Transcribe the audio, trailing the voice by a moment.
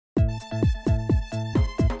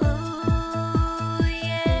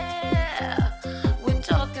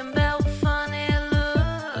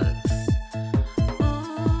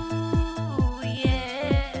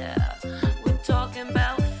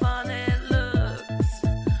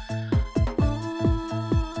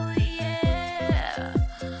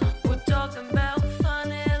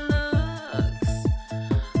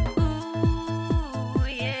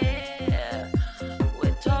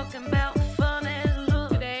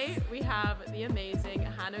absolutely amazing.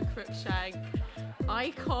 Hannah Cruikshank,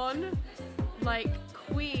 icon, like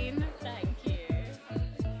queen. Thank you.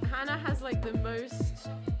 Hannah has like the most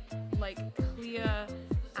like clear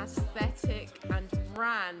aesthetic and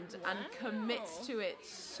brand and commits to it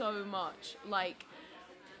so much. Like,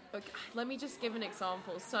 let me just give an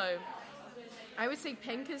example. So I would say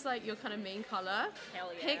pink is like your kind of main color.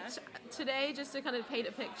 Hell yeah. Picked today just to kind of paint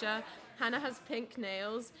a picture. Hannah has pink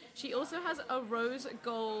nails. She also has a rose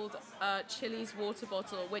gold Chili's water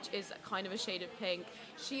bottle, which is kind of a shade of pink.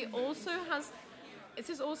 She also has, this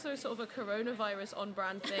is also sort of a coronavirus on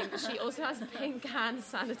brand thing. She also has pink hand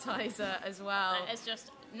sanitizer as well. It's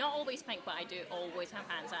just not always pink, but I do always have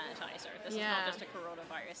hand sanitizer. This is not just a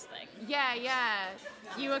coronavirus thing. Yeah.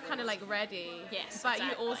 You were kind of like ready. Yes, but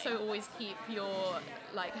exactly. you also always keep your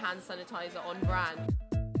like hand sanitizer on brand.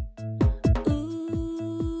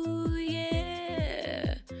 Ooh,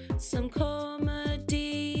 yeah. Some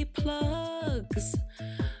comedy plugs.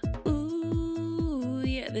 Ooh,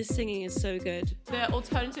 yeah, this singing is so good. The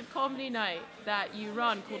alternative comedy night that you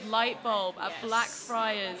run called Lightbulb at Yes.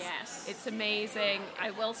 Blackfriars. Yes. It's amazing.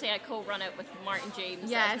 I will say I co-run it with Martin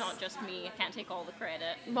James. Yes. That's not just me. I can't take all the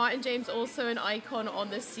credit. Martin James, also an icon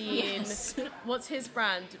on the scene. Yes. What's his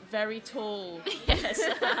brand? Very Tall. Yes.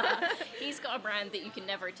 He's got a brand that you can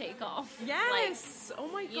never take off. Yes. Oh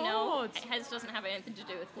my god. You know, his doesn't have anything to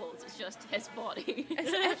do with clothes. It's just his body.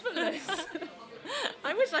 It's effortless.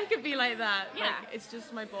 I wish I could be like that. Yeah. Like, it's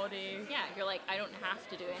just my body. Yeah, you're like, I don't have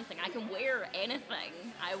to do anything. I can wear anything.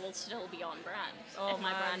 I will still be on brand. Oh, if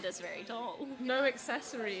my man. brand is very tall. No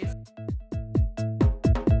accessories.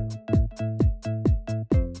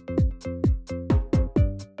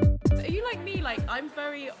 Are you like me? Like,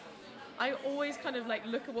 I always kind of like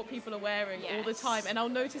look at what people are wearing all the Yes. time, and I'll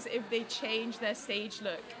notice if they change their stage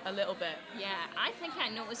look a little bit. Yeah, I think I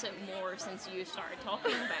notice it more since you started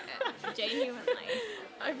talking about it. Genuinely.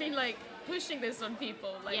 I've been like pushing this on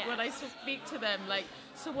people, like when I speak to them, like,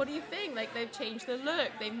 so what do you think? Like, they've changed the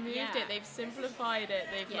look, they've moved it, they've simplified it,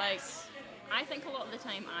 they've Yes. I think a lot of the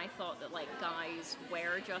time I thought that like guys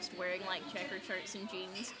were just wearing like checkered shirts and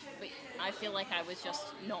jeans, but I feel like I was just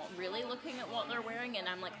not really looking at what they're wearing, and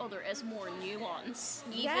I'm like, oh, there is more nuance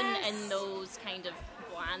even in those kind of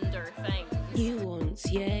blander things.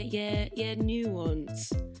 Nuance, yeah,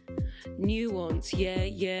 nuance. Nuance, yeah,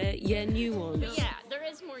 nuance. But yeah, there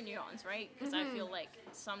is more nuance, right? Because I feel like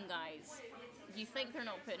some guys, you think they're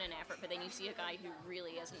not putting in effort, but then you see a guy who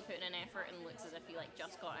really isn't putting in effort and looks as if he like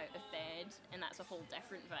just got out of bed, and that's a whole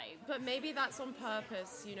different vibe. But maybe that's on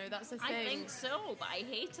purpose, you know, that's the thing. I think so, but I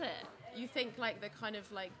hate it. You think like the kind of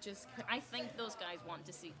like just... I think those guys want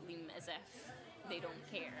to seem as if they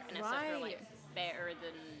don't care, and as if they're like better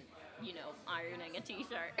than, you know, ironing a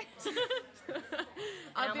t-shirt.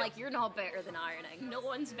 And I'm like, you're not better than ironing. No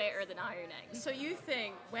one's better than ironing. So you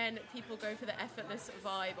think when people go for the effortless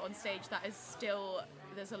vibe on stage, that is still,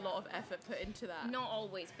 there's a lot of effort put into that? Not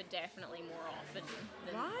always, but definitely more often.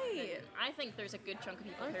 Than, I think there's a good chunk of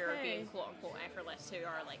people who are being quote-unquote effortless who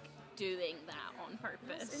are like doing that on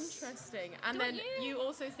purpose. That's interesting. And Don't then you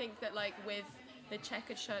also think that like with the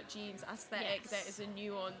checkered shirt jeans aesthetic, there is a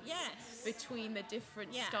nuance between the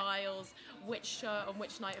different styles, which shirt on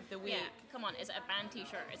which night of the week. Yeah, come on, is it a band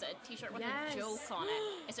t-shirt? Is it a t-shirt with a joke on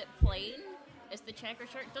it? Is it plain? Is the checkered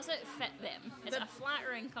shirt, does it fit them? Is it a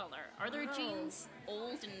flattering colour? Are their jeans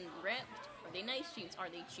old and ripped? Are they nice jeans? Are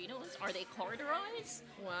they chinos? Are they corduroys?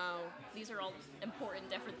 Wow. These are all important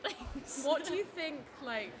different things. What do you think,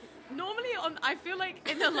 like, normally I feel like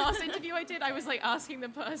in the last interview I did, I was like asking the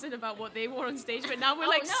person about what they wore on stage, but now we're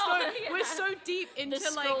we're so deep into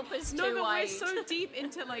the like, scope is no, too but wide. we're so deep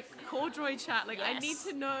into like corduroy chat. Like, I need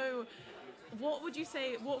to know, what would you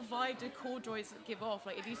say, what vibe do corduroys give off?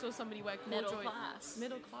 Like, if you saw somebody wear corduroy.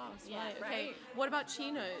 Middle class, right. Okay. What about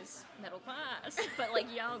chinos? Middle class, but like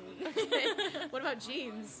young. What about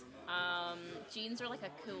jeans? Jeans are like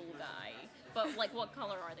a cool guy. But like, what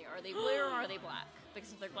color are they? Are they blue or are they black?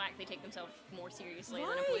 Because if they're black, they take themselves more seriously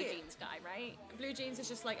than a blue jeans guy, right? Blue jeans is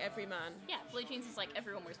just like every man. Yeah, blue jeans is like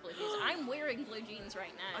everyone wears blue jeans. I'm wearing blue jeans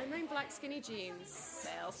right now. I'm wearing black skinny jeans.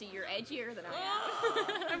 Well, see, you're edgier than I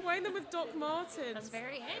am. I'm wearing them with Doc Martens. That's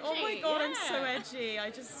very edgy. Oh my god, I'm so edgy.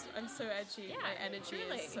 I'm so edgy. Yeah, my energy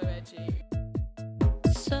truly. is so edgy.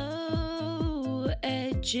 So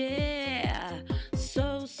edgy.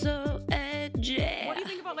 So edgy. What do you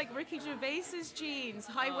think about like Ricky Gervais's jeans?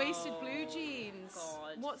 High-waisted blue jeans.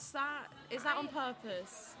 God. What's that? Is that on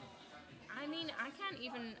purpose? I mean, I can't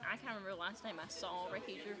remember the last time I saw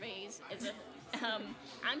Ricky Gervais. Is it,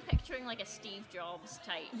 I'm picturing like a Steve Jobs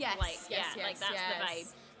type. Yes, like, yes, like that's the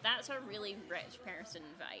vibe. that's a really rich person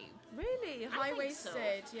vibe. Really? I think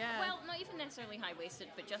High-waisted, so. yeah. Well, not even necessarily high-waisted,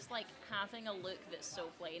 but just like having a look that's so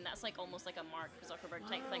plain. That's like almost like a Mark Zuckerberg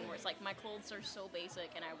type thing, where it's like my clothes are so basic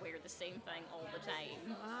and I wear the same thing all the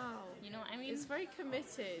time. Wow. You know what I mean? It's very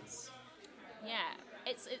committed. Yeah.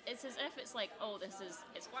 It's as if it's like, oh,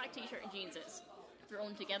 it's black t-shirt and jeans. It's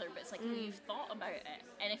thrown together, but it's like you've thought about it,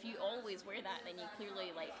 and if you always wear that, then you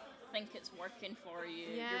clearly like think it's working for you.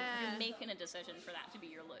 Yeah. You're making a decision for that to be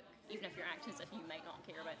your look, even if you're acting as if you might not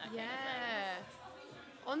care about that kind of Yeah.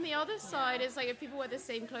 On the other side, it's like if people wear the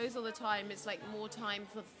same clothes all the time, it's like more time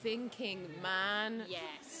for thinking, man. thing.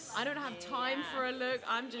 Yes. I don't have time Yeah. for a look.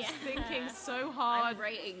 I'm just Yeah. thinking so hard. I'm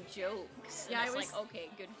writing jokes. Yeah, and I it's was- like, okay,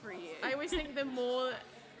 good for you. I always think the more.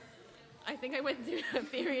 I think I went through a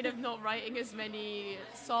period of not writing as many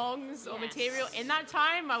songs or Yes. material. In that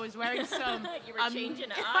time, I was wearing some. You were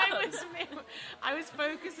changing it I was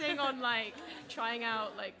focusing on like trying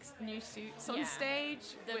out like new suits on Yeah. stage.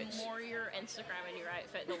 The which, more your Instagram and your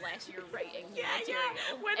outfit, the less you're writing Yeah, material.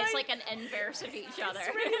 yeah. When It's I- like an inverse of each other.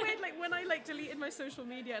 It's really weird. Like when I like deleted my social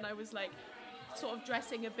media and I was like sort of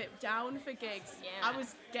dressing a bit down for gigs, Yeah. I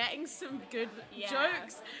was getting some good Yeah.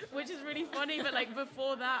 jokes, which is really funny. But like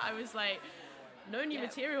before that, I was like, no new Yeah.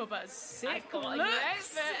 material, but sick I've got a new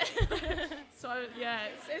looks. outfit. So yeah,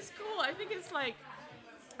 it's cool. I think it's like.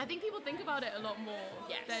 I think people think about it a lot more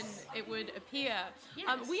Yes. than it would appear.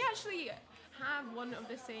 Yes. We actually have one of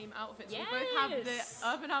the same outfits. We both have the Yes.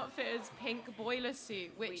 Urban Outfitters pink boiler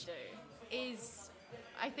suit, which We do. is,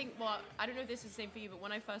 I think, I don't know if this is the same for you, but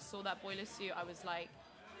when I first saw that boiler suit, I was like,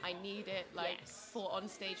 I need it, like, Yes. for on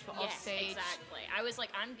stage, for off Yes, stage. exactly. I was like,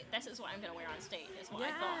 this is what I'm going to wear on stage, is what I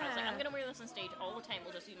thought. I was like, Yeah. I'm going to wear this on stage all the time.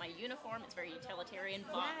 It'll just be my uniform. It's very utilitarian,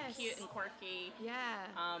 but Yes. cute and quirky. Yeah.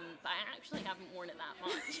 But I actually haven't worn it that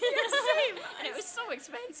much. Same. And it was so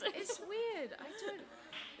expensive. It's weird. I don't,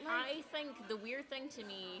 I think the weird thing to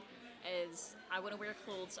me is I want to wear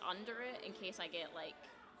clothes under it in case I get like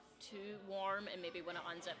too warm and maybe want to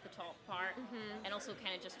unzip the top part, and also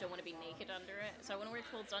kind of just don't want to be naked under it. So I want to wear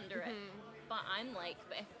clothes under it. But I'm like,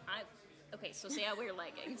 but if okay, so say I wear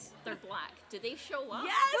leggings, they're black. Do they show up?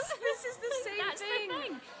 Yes, this is the same That's thing. the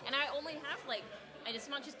thing. And I only have like, and as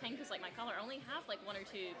much as pink is like my color, I only have like one or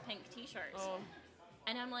two pink t-shirts. Oh.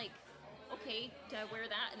 And I'm like, okay, do I wear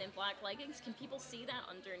that and then black leggings? Can people see that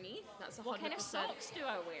underneath? That's What kind of 100%. socks do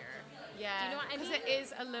I wear? Yeah, Do you know what I because mean? it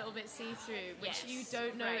is a little bit see-through, which you Yes,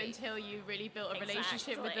 don't know right. until you really built a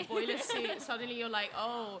relationship with the Exactly. boiler suit. Suddenly you're like,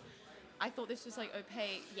 oh, I thought this was like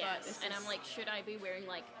opaque, but Yes, this and is... I'm like, should I be wearing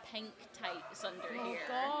like pink tights under Oh, here?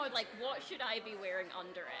 God. Like, what should I be wearing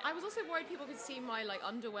under it? I was also worried people could see my like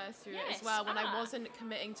underwear through it as Yes, well when I ah. wasn't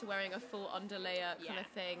committing to wearing a full underlayer kind Yeah. of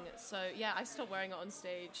thing. So yeah, I stopped wearing it on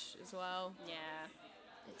stage as well. Yeah,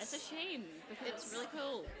 it's a shame because it's it's- really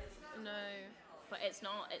cool. No. But it's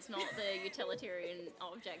not the utilitarian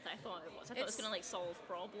object I thought it was. I thought it was It's- going to like solve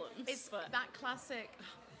problems. It's but that classic,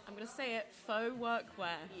 I'm going to say it, faux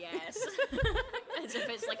workwear. yes, as if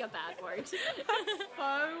it's like a bad word.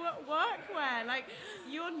 Faux workwear. Like,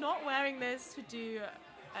 you're not wearing this to do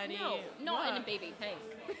any No, not in a work. baby pink.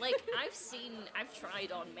 Like I've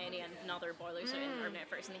tried on many another boiler suit in Urban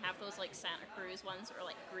Outfitters, and they have those like Santa Cruz ones that are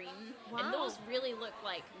like green, and Wow. those really look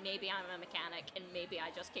like maybe I'm a mechanic and maybe I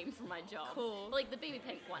just came from my job. Cool. But, like the baby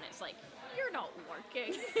pink one, it's like you're not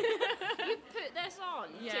working. You put this on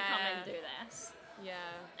to come and Yeah. do this. Yeah.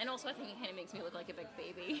 And also, I think it kind of makes me look like a big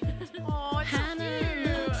baby. Oh, it's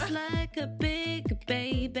Hannah looks cute. like a big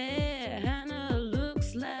baby. Hannah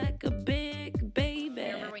looks like a big baby.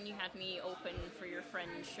 Remember when you had me open for your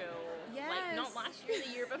friend's show? Like, not Yes. last year,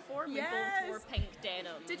 the year before? We Yes. both wore pink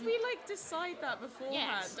denim. Did we like decide that beforehand?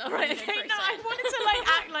 Yes, All right. Okay. No, I 100%. wanted to like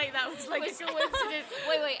act like that was like a coincidence.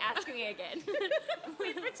 Wait, ask me again.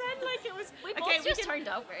 We pretend like it was. We okay, both just we can, turned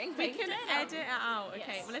out wearing we pink can denim. edit it out. Okay.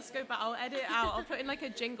 Yes. Well, let's go back. I'll edit it out. I'll put in like a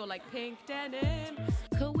jingle, like pink denim.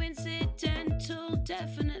 Coincidental,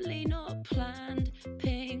 definitely not planned.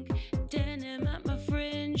 Pink denim at my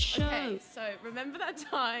friend's show. Okay, so remember that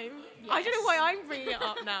time? I don't know why I'm bringing it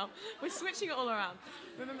up now. We're switching it all around.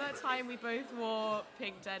 Remember that time we both wore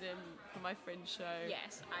pink denim for my friend's show?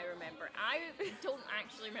 Yes, I remember. I don't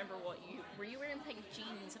actually remember what you... Were you wearing pink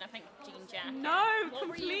jeans and a pink jean jacket? No, What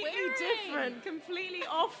were you completely wearing? different. Completely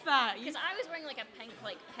off that. Because I was wearing like a pink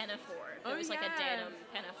like pinafore. It Oh, was like a yeah. denim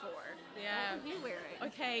pinafore. Yeah. What were you wearing?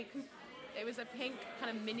 Okay, it was a pink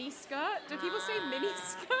kind of mini skirt. Do people say mini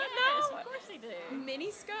skirt Yes, now? of course they do.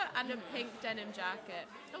 Mini skirt and a pink denim jacket.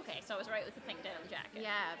 Okay, so I was right with the pink denim jacket.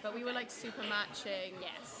 Yeah, but we were like super matching.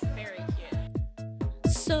 Yes, very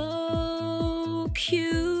cute. So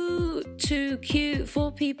cute. too cute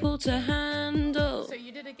for people to handle. So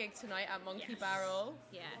you did a gig tonight at Monkey Barrel.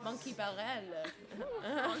 Yes. Monkey Barrel.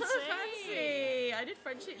 Fancy. Fancy. I did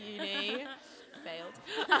French at uni. Failed.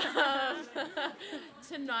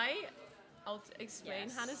 Tonight, I'll explain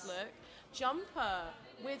Yes. Hannah's look. Jumper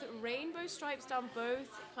with rainbow stripes down both,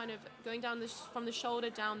 kind of going down from the shoulder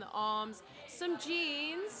down the arms. Some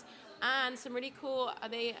jeans and some really cool. Are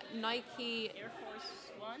they Nike Air Force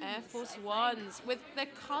One. Air Force Ones with the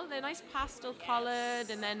color? They're nice pastel colored,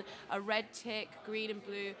 and then a red tick, green and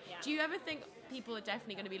blue. Yeah. Do you ever think people are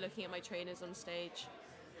definitely going to be looking at my trainers on stage?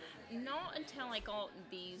 Not until I got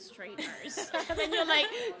these trainers. And then you're like,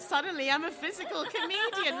 suddenly I'm a physical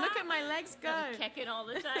comedian. Look at my legs go. I'm kicking all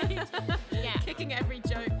the time. Yeah. Kicking every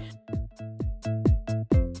joke.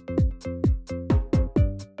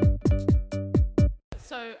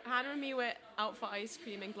 So Hannah and me were out for ice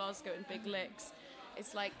cream in Glasgow in Big Licks.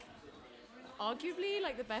 It's like arguably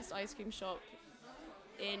like the best ice cream shop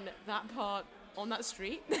in that part on that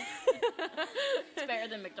street. It's better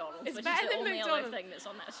than McDonald's, It's which better is the than only McDonald's. other thing that's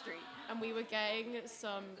on that street. And we were getting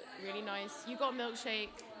some really nice. You got milkshake.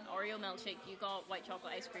 Oreo milkshake, you got white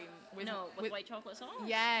chocolate ice cream. With- with with- white chocolate sauce.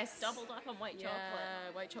 Yes. Doubled up on white chocolate.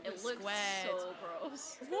 Yeah, white chocolate It looked squared. so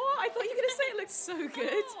gross. What? I thought you were gonna say it looked so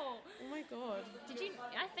good. No. Oh my god. Did you?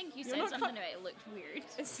 I think you You're said not something co- about it looked weird.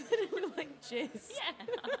 It said it looked like jizz.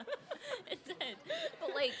 Yeah, it did.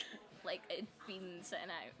 But like it'd been sitting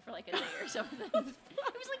out for like a day or something. It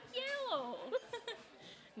was like yellow.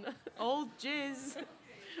 Old jizz.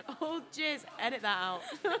 Old jizz. Edit that out.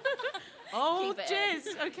 Old Keep it in.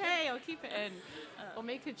 jizz. Okay, I'll keep it in. Or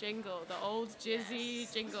make a jingle. The old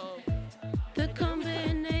jizzy jingle. The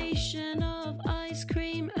combination of ice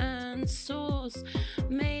cream and sauce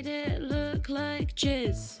made it look like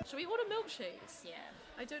jizz. Shall we order milkshakes? Yeah.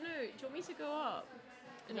 I don't know. Do you want me to go up?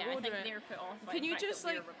 And Yeah, I order think it? they're put off by Can the you fact just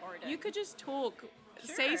that we're like recording. you could just talk,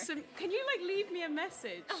 say Sure. some? Can you like leave me a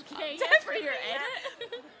message? Okay, yeah, for Definitely, your yeah.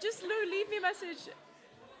 edit. Just leave me a message,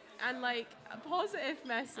 and like a positive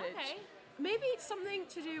message. Okay. Maybe it's something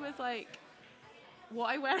to do with like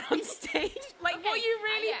what I wear on stage, like what Okay. you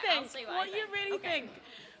really Yeah, I'll think, say what I you think. really Okay. think,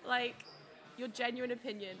 like your genuine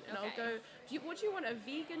opinion, and I'll Okay. go. What do you want? A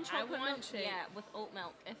vegan I chocolate want milkshake? yeah with oat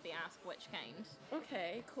milk if they ask which kind.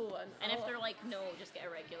 Okay, cool. And if I'll- they're like no, just get a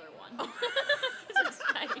regular one. Oh. It's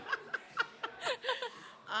fine.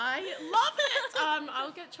 I love it.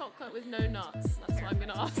 I'll get chocolate with no nuts. That's what I'm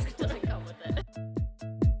gonna ask. It doesn't come with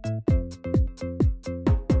it.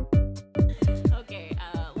 Okay,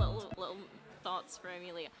 little thoughts for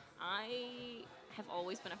Amelia. I have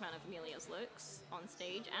always been a fan of Amelia's looks on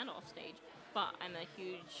stage and off stage, but I'm a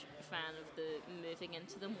huge fan of the moving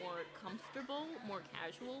into the more comfortable, more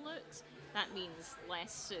casual looks. That means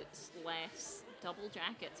less suits, less double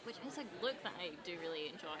jackets, which is a look that I do really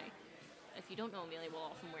enjoy. If you don't know, Amelia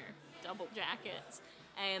will often wear double jackets.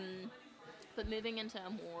 But moving into a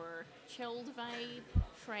more chilled vibe,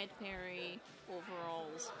 Fred Perry,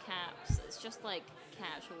 overalls, caps, it's just like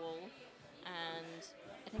casual. And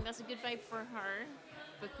I think that's a good vibe for her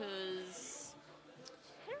because,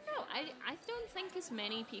 I don't know, I don't think as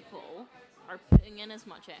many people are putting in as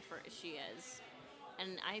much effort as she is.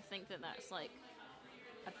 And I think that that's like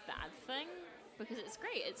a bad thing because it's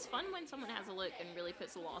great. It's fun when someone has a look and really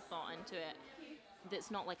puts a lot of thought into it.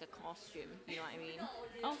 That's not like a costume, you know what I mean?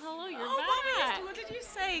 Oh, hello, you're back. What did you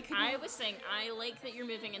say? I was saying I like that you're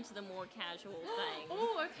moving into the more casual thing.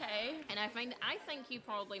 Oh, okay. And I think you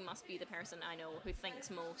probably must be the person I know who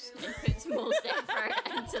thinks most and puts most effort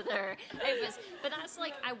into their outfits. But that's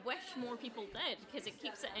like, I wish more people did because it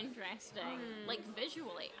keeps it interesting. Like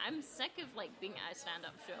visually, I'm sick of like being at a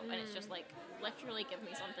stand-up show and it's just like literally give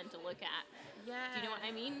me something to look at. Yeah. Do you know what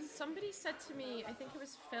I mean? Somebody said to me, I think it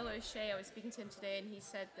was Phil O'Shea, I was speaking to him today, and he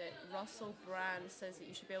said that Russell Brand says that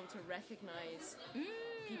you should be able to recognize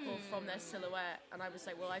people from their silhouette. And I was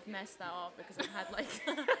like, well, I've messed that up because I've had like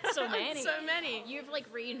So many. so many. You've like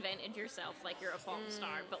reinvented yourself like you're a pop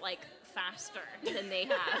star, but like faster than they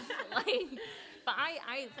have. But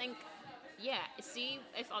I think, yeah, see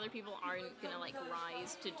if other people aren't gonna like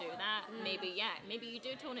rise to do that, maybe you do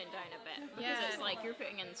tone it down a bit because Yeah. it's like you're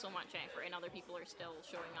putting in so much effort and other people are still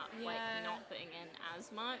showing up like Yeah. not putting in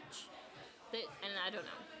as much. And I don't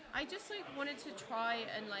know. I just like wanted to try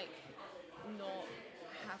and like not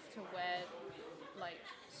have to wear like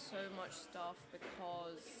so much stuff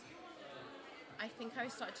because I think I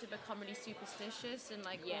started to become really superstitious and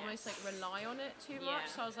like almost like rely on it too much.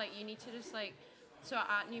 Yeah. So I was like, you need to just like. So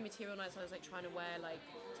at New Material Nights, I was like trying to wear like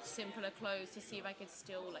simpler clothes to see if I could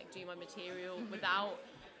still like do my material without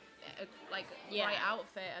right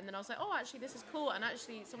outfit, and then I was like, oh, actually this is cool, and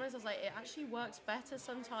actually sometimes I was like, it actually works better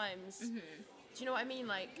sometimes. Do you know what I mean?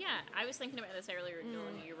 Like, yeah, I was thinking about this earlier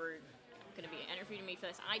when you were going to be interviewing me for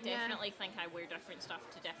this. I definitely think I wear different stuff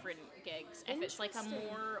to different gigs. If it's like a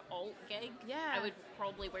more alt gig, I would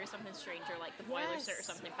probably wear something stranger, like the boiler suit or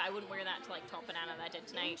something, but I wouldn't wear that to like Top Banana that I did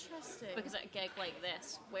tonight. Interesting. Because at a gig like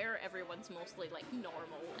this, where everyone's mostly like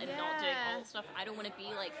normal and not doing alt stuff, I don't want to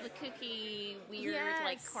be like the kooky, weird,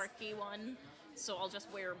 like quirky one. So I'll just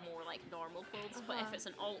wear more like normal clothes. But if it's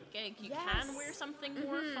an alt gig, you can wear something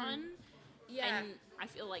more fun. Yeah. And I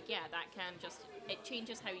feel like, that can just, it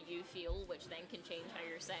changes how you feel, which then can change how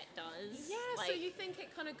your set does. Yeah, like, so you think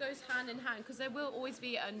it kind of goes hand in hand, because there will always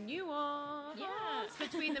be a nuance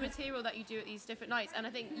between the material that you do at these different nights. And I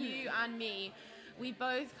think you and me, we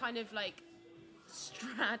both kind of like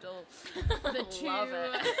straddle the two. Love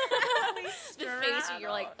it. The face that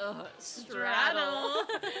you're like, ugh, straddle.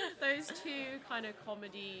 Those two kind of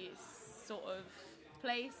comedy sort of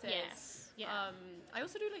places. Yes. Yeah. I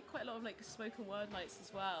also do like quite a lot of like spoken word nights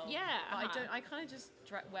as well. Yeah. But I kind of just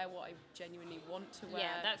wear what I genuinely want to wear.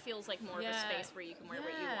 Yeah, that feels like more of a space where you can wear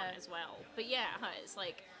what you want as well. But it's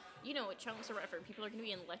like, you know, at chunks or whatever, people are going to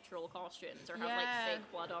be in literal costumes or have like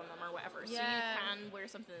fake blood on them or whatever. So you can wear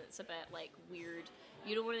something that's a bit like weird.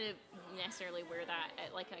 You don't want to necessarily wear that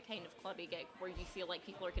at like a kind of clubby gig where you feel like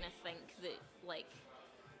people are going to think that like,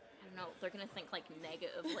 I don't know, they're going to think like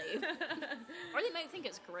negatively. Or they might think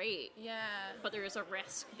it's great. Yeah. But there is a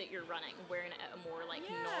risk that you're running wearing it at a more like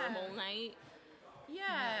normal night. Yeah. You know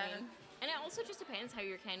what I mean? And it also just depends how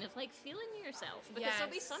you're kind of like feeling yourself. Because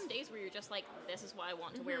there'll be some days where you're just like, this is what I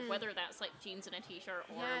want to wear. Whether that's like jeans and a t-shirt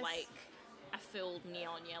or like a full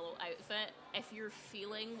neon yellow outfit. If you're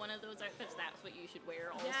feeling one of those outfits, that's what you should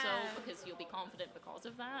wear also, because you'll be confident because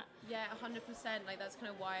of that. Yeah, 100%. Like, that's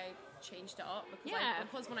kind of why I changed it up.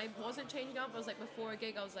 Because when I wasn't changing up, I was like, before a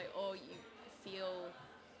gig, I was like, oh, you feel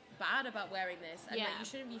bad about wearing this, and like, you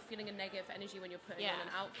shouldn't be feeling a negative energy when you're putting on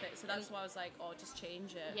an outfit. So that's why I was like, oh, just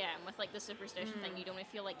change it. Yeah, and with like the superstition thing, you don't want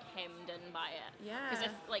to feel like hemmed in by it. Yeah. Because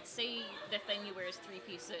if like say the thing you wear is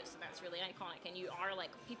 3-piece suits and that's really iconic, and you are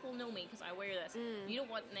like, people know me because I wear this. You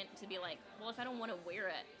don't want it to be like, well, if I don't want to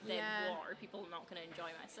wear it, then what? Are people not going to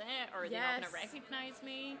enjoy my set? Or are they not going to recognize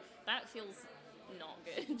me? That feels not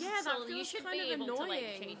good. Yeah, so that feels you should kind be of able annoying. to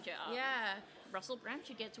like change it up. Yeah. Russell Brand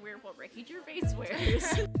should get to wear what Ricky Gervais wears.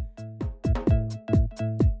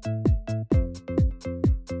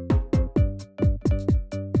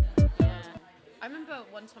 I remember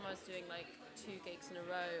one time I was doing like 2 gigs in a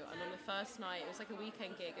row, and on the first night, it was like a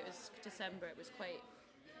weekend gig, it was December, it was quite,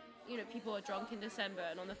 you know, people are drunk in December,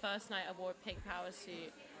 and on the first night I wore a pink power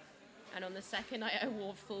suit, and on the second night I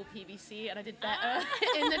wore full PVC, and I did better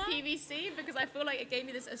in the PVC because I feel like it gave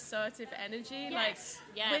me this assertive energy. Yes.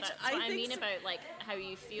 Like, yeah, which that's what I mean so, about like how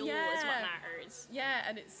you feel is what matters. Yeah,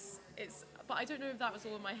 and it's but I don't know if that was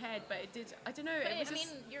all in my head, but it did. I don't know. But it was I mean,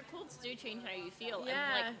 your clothes do change how you feel,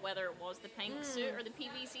 Yeah. and like whether it was the pink suit or the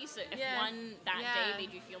PVC suit. If one that day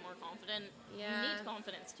made you feel more confident, you need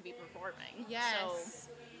confidence to be performing. Yes.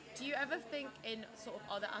 So, do you ever think in sort of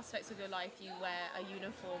other aspects of your life you wear a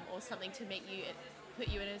uniform or something to make you put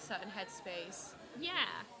you in a certain headspace? yeah,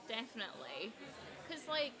 definitely. Because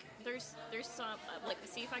like there's some like,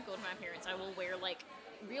 see, if I go to my parents, I will wear like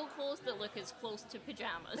real clothes that look as close to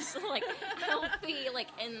pajamas. Like, I'll be like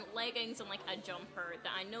in leggings and like a jumper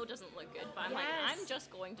that I know doesn't look good, but I'm like, I'm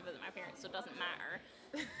just going to visit my parents, so it doesn't matter.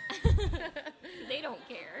 They don't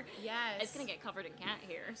care. Yes. It's gonna get covered in cat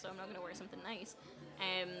hair, so I'm not gonna wear something nice.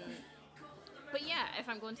 But yeah, if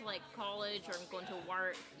I'm going to like college or I'm going to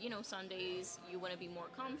work, you know, some days you want to be more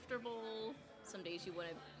comfortable. Some days you want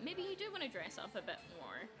to, maybe you do want to dress up a bit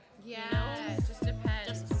more. Yeah, you know? it just depends.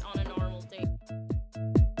 Just on a normal day.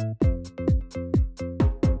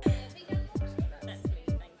 That's me,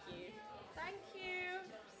 thank you. Thank you.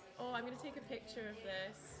 Oh, I'm going to take a picture of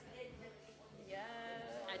this. Yeah.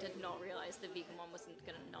 I did not realise the vegan one wasn't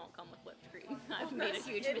going to not come with whipped cream. I've made a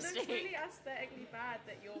huge mistake. It looks really aesthetically bad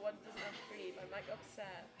that your one doesn't have cream. I'm like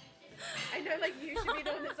upset. I know like you should be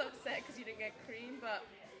the one that's upset because you didn't get cream, but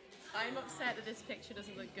I'm upset that this picture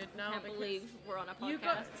doesn't look good now. I can't believe we're on a podcast. You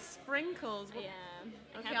got sprinkles. Yeah.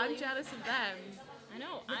 Okay, I'm jealous of them. I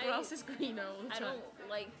know. The grass is greener all the I time. don't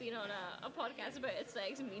like being on a podcast about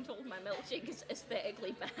sex and being told my milkshake is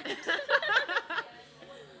aesthetically bad.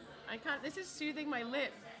 I can't. This is soothing my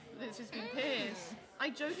lip. It's just been pierced. I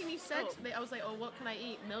jokingly said, I was like, oh, what can I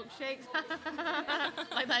eat? Milkshakes?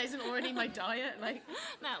 Like, that isn't already my diet. Like,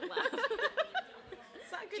 that laugh.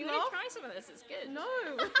 Is that a good Do you laugh? want to try some of this? It's good. No.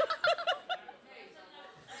 Do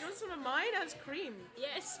you want some of mine? It has cream.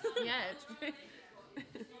 Yes. Yeah.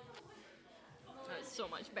 it's so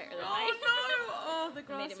much better than Oh mine. no! Oh, the I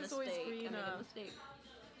grass made a is always mistake. I greener. made a mistake.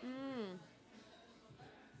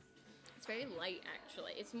 It's very light,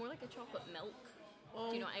 actually. It's more like a chocolate milk. Oh,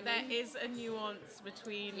 Do you know what I there mean? is a nuance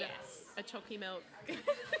between Yes. a chalky milk. I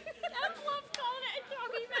love calling it a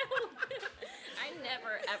chalky milk. I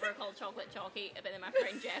never ever called chocolate chalky, but then my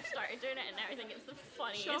friend Jeff started doing it, and now I think it's the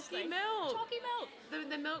funniest Chalky thing. milk. Chalky milk.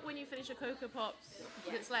 The milk when you finish a Cocoa Pops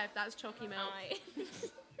Yeah. that's left, that's chalky milk.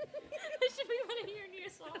 This should be one of your new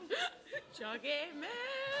songs. Chalky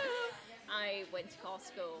milk. I went to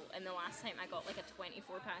Costco, and the last time I got like a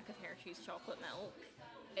 24-pack of Hershey's chocolate milk.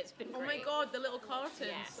 It's been Oh great. my god, the little cartons.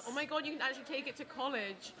 Yes. Oh my god, you can actually take it to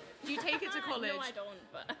college. Do you take it to college? No, I don't,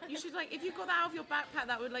 but... You should, like, if you got that out of your backpack,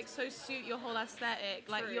 that would, like, so suit your whole aesthetic.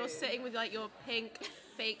 Like, True. you're sitting with, like, your pink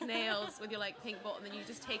fake nails with your, like, pink bottom, and then you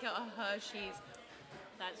just take out a Hershey's.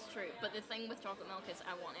 That's true. But the thing with chocolate milk is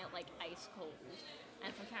I want it, like, ice cold.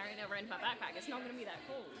 And if I'm carrying it around my backpack, it's not going to be that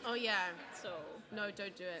cold. Oh, yeah. So... No,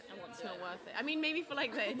 don't do it. I won't It's do not it. worth it. I mean, maybe for,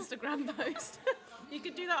 like, the Instagram post. You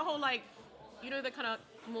could do that whole, like, you know, the kind of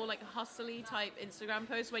more, like, hustly type Instagram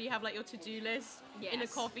post where you have, like, your to-do list in a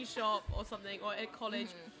Yes. coffee shop or something, or at college,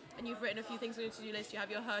 and you've written a few things on your to-do list. You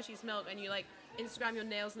have your Hershey's milk, and you, like, Instagram your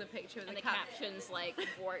nails in the picture with And the the caption's like,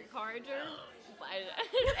 work harder.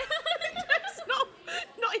 It's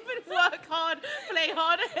not even work hard, play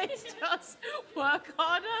harder. It's just work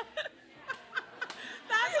harder.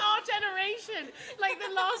 That's our generation. Like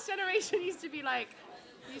the last generation used to be like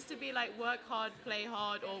work hard, play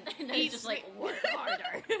hard, or And then eat, it's just like, sleep, work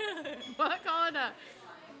harder. work harder.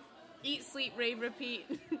 Eat, sleep, rave,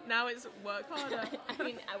 repeat. Now it's work harder. I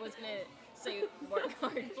mean, I was going to say work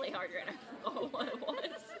hard, play harder, and I forgot what it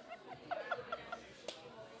was.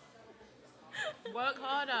 Work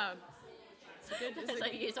harder. It's a good. That's how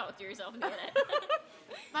you talk to yourself and do it.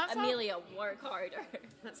 That's how, Amelia, work harder.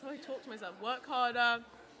 that's how I talk to myself. Work harder.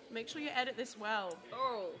 Make sure you edit this well.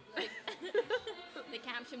 Oh, like, the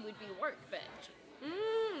caption would be work, bitch.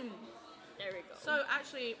 There we go. So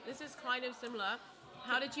actually, this is kind of similar.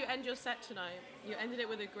 How did you end your set tonight? You ended it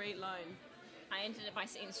with a great line. I ended it by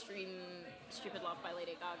saying "Stream Stupid Love" by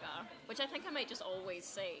Lady Gaga, which I think I might just always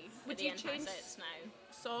say Would at the you end of my change- sets now.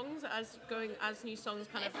 Songs as new songs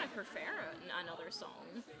kind If of I prefer another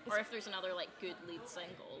song, or if there's another like good lead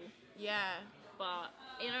single. yeah. But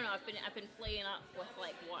I don't know. I've been playing up with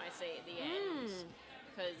like what I say at the end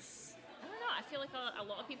because I don't know. I feel like a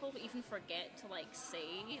lot of people even forget to like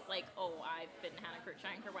say like, "Oh, I've been Hannah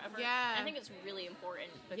Cruikshank" or whatever. Yeah. I think it's really important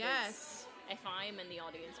because Yes. if I'm in the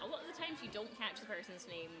audience, a lot of the times you don't catch the person's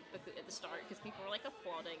name at the start because people are like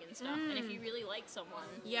applauding and stuff. And if you really like someone,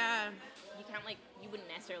 Yeah. you can't like you wouldn't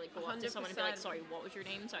necessarily go up to someone and be like, 100%. "Sorry, what was your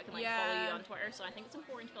name?" So I can like Yeah. follow you on Twitter. So I think it's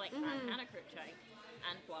important to be like, "I'm Hannah Cruikshank,"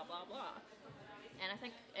 and blah blah blah. And I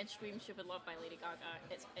think in Stream Stupid Love by Lady Gaga,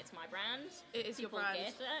 it's my brand. It is your People brand. get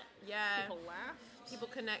it. Yeah. People laugh. People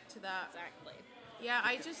connect to that. Exactly. Yeah,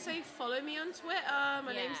 I just say follow me on Twitter.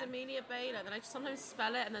 My Yeah. name's Amelia Baylor. Then I just sometimes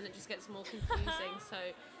spell it and then it just gets more confusing. So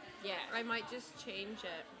Yeah. I might just change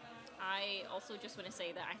it. I also just want to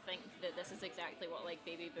say that I think that this is exactly what like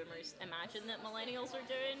baby boomers imagine that millennials are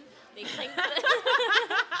doing. They think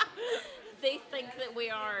that they think that we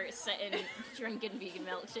are sitting drinking vegan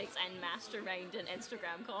milkshakes and masterminding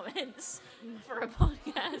Instagram comments for a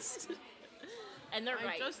podcast. And they're I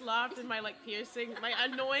right. just laughed in my like piercing, my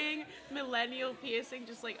annoying millennial piercing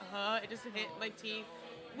just like hurt. It just hit my teeth.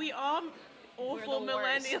 We are We're awful the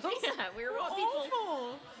worst. millennials. Yeah, we're what awful.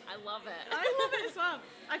 people. I love it. I love it as well.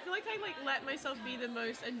 I feel like I like let myself be the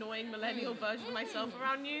most annoying millennial version of myself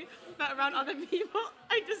around you, but around other people,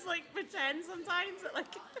 I just like pretend sometimes that like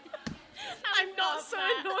I'm not love so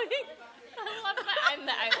that. annoying. I love that I'm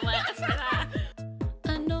the outlet for that.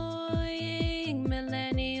 Annoying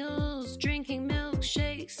millennials drinking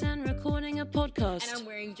milkshakes and recording a podcast. And I'm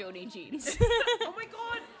wearing Joni jeans. Oh my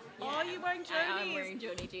god, are you wearing Jonies? I'm wearing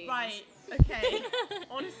Joni jeans. Right. Okay.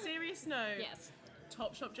 On a serious note, Yes.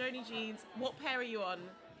 Topshop Joni jeans. What pair are you on?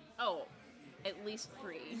 Oh, at least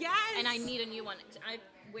 3. Yes! And I need a new one. I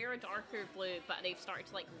wear a darker blue, but they've started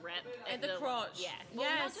to like rip At the crotch. Yeah. Well,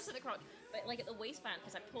 not Yes. just at the crotch, but like at the waistband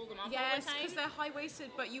because I pull them up all Yes, the time. because they're high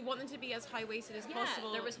waisted, but you want them to be as high waisted as Yeah,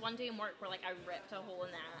 possible. there was one day in work where like I ripped a hole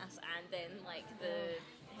in the ass and then like the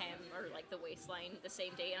hem or like the waistline the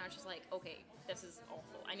same day, and I was just like, okay, this is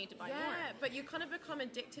awful. I need to buy more. Yeah, but you kind of become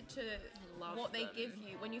addicted to love what they them. give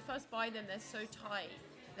you. When you first buy them, they're so tight.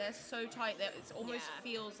 They're so tight that it almost Yeah.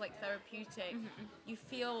 feels like therapeutic. You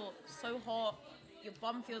feel so hot. Your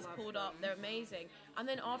bum feels Love pulled up. them. They're amazing. And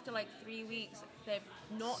then after like 3 weeks, they're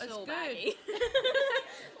not as So good. baggy.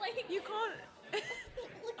 Like You can't.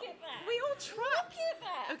 look at that. We all try. Look at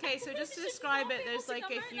that. okay, so just to describe it, there's People like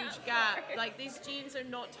to a cover huge that gap. for. Like these jeans are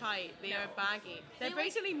not tight; they No. are baggy. They're They, like-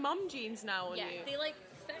 basically mum jeans now on Yeah, you. they like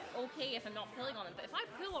fit okay if I'm not pulling on them, but if I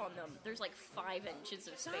pull on them, there's like 5 inches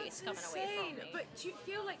of space That's coming away insane. from me. But do you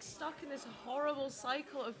feel like stuck in this horrible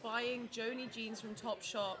cycle of buying Joni jeans from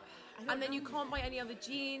Topshop, and then you can't buy any other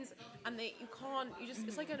jeans, and you can't. You just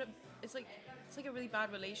it's like a really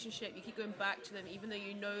bad relationship. You keep going back to them, even though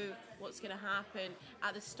you know what's going to happen.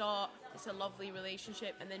 At the start, it's a lovely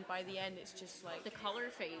relationship, and then by the end, it's just like The color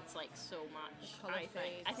fades like so much. colour I think.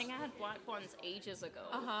 fades. I think I had black ones ages ago,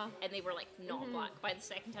 Uh-huh. and they were like not black. By the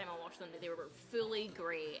second time I watched them, they were fully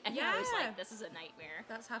grey, and I was Yeah. like, "This is a nightmare."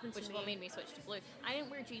 that's happened Which to is me. what made me switch to blue. I didn't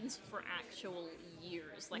wear jeans for actual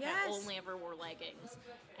years. Like Yes. I only ever wore leggings,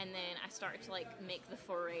 and then I started to like make the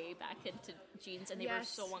foray back into jeans, and they were Yes.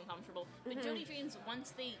 so uncomfortable. But Joni jeans,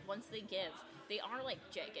 once they give, they are like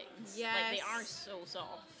jeggings. Like Yes. they are so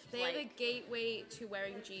soft. They're like, the gateway to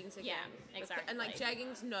wearing jeans again. Yeah, exactly. And like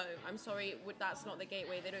jeggings, no, I'm sorry, that's not the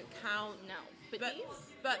gateway. They don't count. no, but, But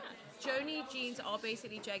these, but yeah. Joni jeans are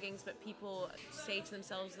basically jeggings, but people say to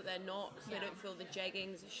themselves that they're not, so Yeah. they don't feel the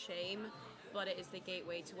jeggings shame. But it is the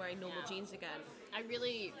gateway to wearing normal Yeah. jeans again. I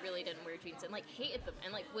really, really didn't wear jeans and like hated them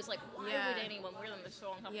and like was like, why Yeah. would anyone wear them? They're so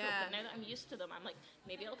uncomfortable. Yeah. But now that I'm used to them, I'm like,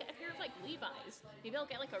 maybe I'll get a pair of like Levi's. Maybe I'll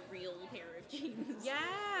get like a real pair of jeans.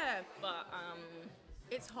 Yeah, But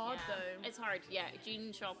it's hard yeah. though. It's hard. Yeah,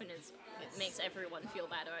 jean shopping it makes everyone feel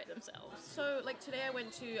bad about themselves. So, like today, I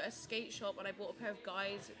went to a skate shop and I bought a pair of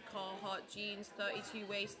guys Carhartt jeans, 32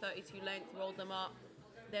 waist, 32 length, rolled them up.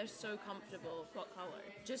 They're so comfortable. What color?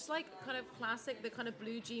 Just like kind of classic, the kind of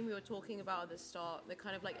blue jean we were talking about at the start. The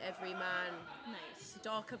kind of like everyman, Nice.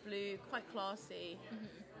 darker blue, quite classy.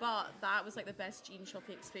 But that was like the best jean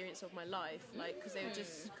shopping experience of my life. Like, because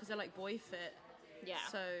they're like boy fit. Yeah.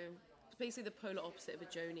 So it's basically the polar opposite of a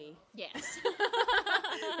Joni. Yes.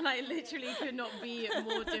 Like literally could not be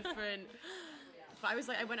more different. But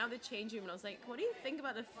I went out the change room and I was like, what do you think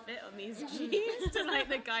about the fit on these jeans? To like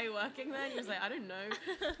the guy working there, and he was like, I don't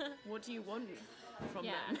know. What do you want from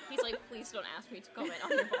Yeah. them? He's like, please don't ask me to comment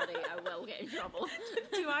on your body. I will get in trouble.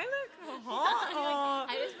 Do I look hot?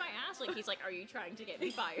 I was my ass. Like he's like, are you trying to get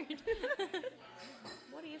me fired?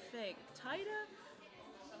 What do you think? Tighter?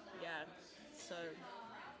 Yeah. So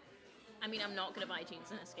I mean, I'm not gonna buy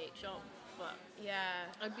jeans in a skate shop, but yeah,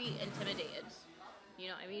 I'd be intimidated. You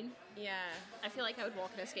know what I mean? yeah. I feel like I would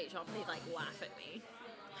walk in a skate shop and they'd like laugh at me.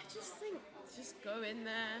 I just think just go in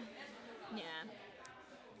there. Yeah.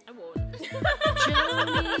 I won't.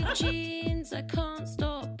 Joni jeans, I can't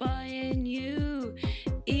stop buying you,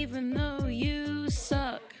 even though you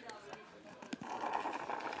suck.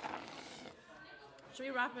 Should we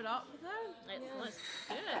wrap it up with that? Let's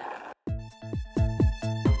do it.